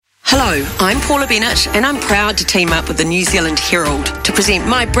Hello, I'm Paula Bennett and I'm proud to team up with the New Zealand Herald to present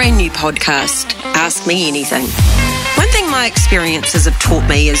my brand new podcast, Ask Me Anything. One thing my experiences have taught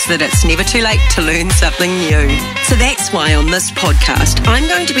me is that it's never too late to learn something new. So that's why on this podcast, I'm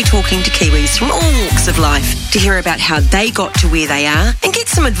going to be talking to Kiwis from all walks of life to hear about how they got to where they are and get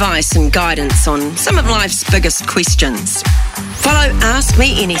some advice and guidance on some of life's biggest questions. Follow Ask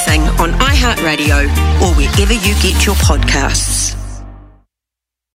Me Anything on iHeartRadio or wherever you get your podcasts.